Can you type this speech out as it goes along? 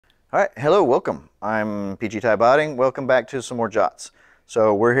All right, hello, welcome. I'm PG Tye Botting. Welcome back to some more JOTs.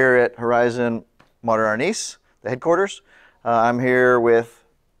 So we're here at Horizon Modern Arnis, the headquarters. I'm here with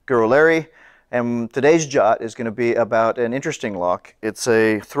Guro Larry, and today's JOT is going to be about an interesting lock. It's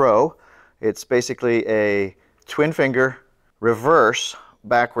a throw. It's basically a twin finger reverse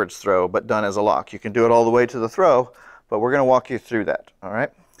backwards throw, but done as a lock. You can do it all the way to the throw, but we're going to walk you through that. All right.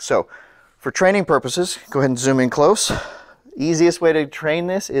 So for training purposes, go ahead and zoom in close. Easiest way to train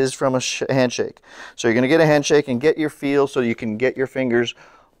this is from a handshake. So you're going to get a handshake and get your feel so you can get your fingers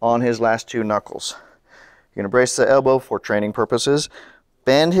on his last two knuckles. You're going to brace the elbow for training purposes,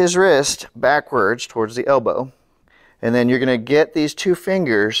 bend his wrist backwards towards the elbow, and then you're going to get these two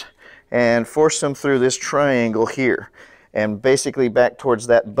fingers and force them through this triangle here and basically back towards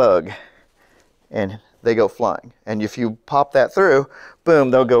that bug, and they go flying. And if you pop that through,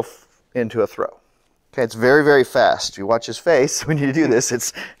 boom, they'll go into a throw. Okay, it's very, very fast. You watch his face when you do this,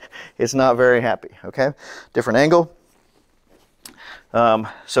 it's not very happy, okay? Different angle.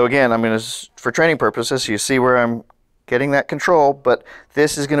 So again, I'm going to, for training purposes, you see where I'm getting that control, but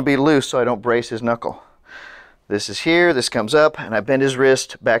this is going to be loose so I don't brace his knuckle. This is here, this comes up, and I bend his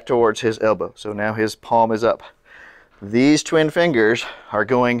wrist back towards his elbow. So now his palm is up. These twin fingers are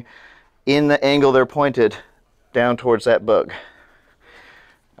going in the angle they're pointed down towards that bug.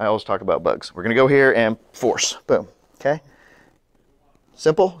 I always talk about bugs. We're going to go here and force. Boom. Okay?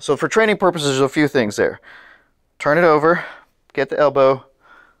 Simple. So for training purposes, there's a few things there. Turn it over, get the elbow,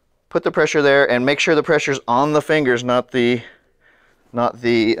 put the pressure there, and make sure the pressure's on the fingers, not the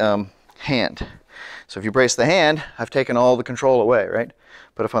hand. So if you brace the hand, I've taken all the control away, right?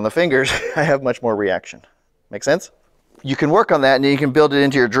 But if on the fingers, I have much more reaction. Make sense? You can work on that and you can build it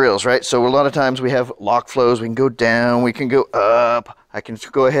into your drills, right? So a lot of times we have lock flows. We can go down, we can go up. I can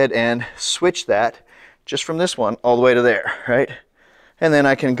go ahead and switch that just from this one all the way to there, right? And then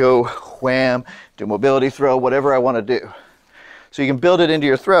I can go wham, do mobility throw, whatever I want to do. So you can build it into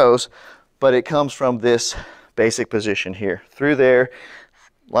your throws, but it comes from this basic position here. Through there,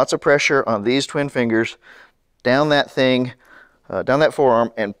 lots of pressure on these twin fingers, down that thing, down that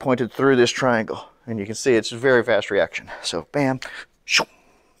forearm, and pointed through this triangle. And you can see it's a very fast reaction. So bam, shoo,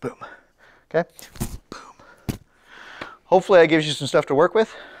 boom. Okay, boom. Hopefully that gives you some stuff to work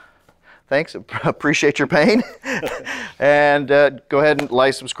with. Thanks, appreciate your pain. And go ahead and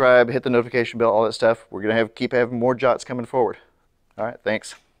like, subscribe, hit the notification bell, all that stuff. We're gonna keep having more JOTs coming forward. All right,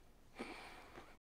 thanks.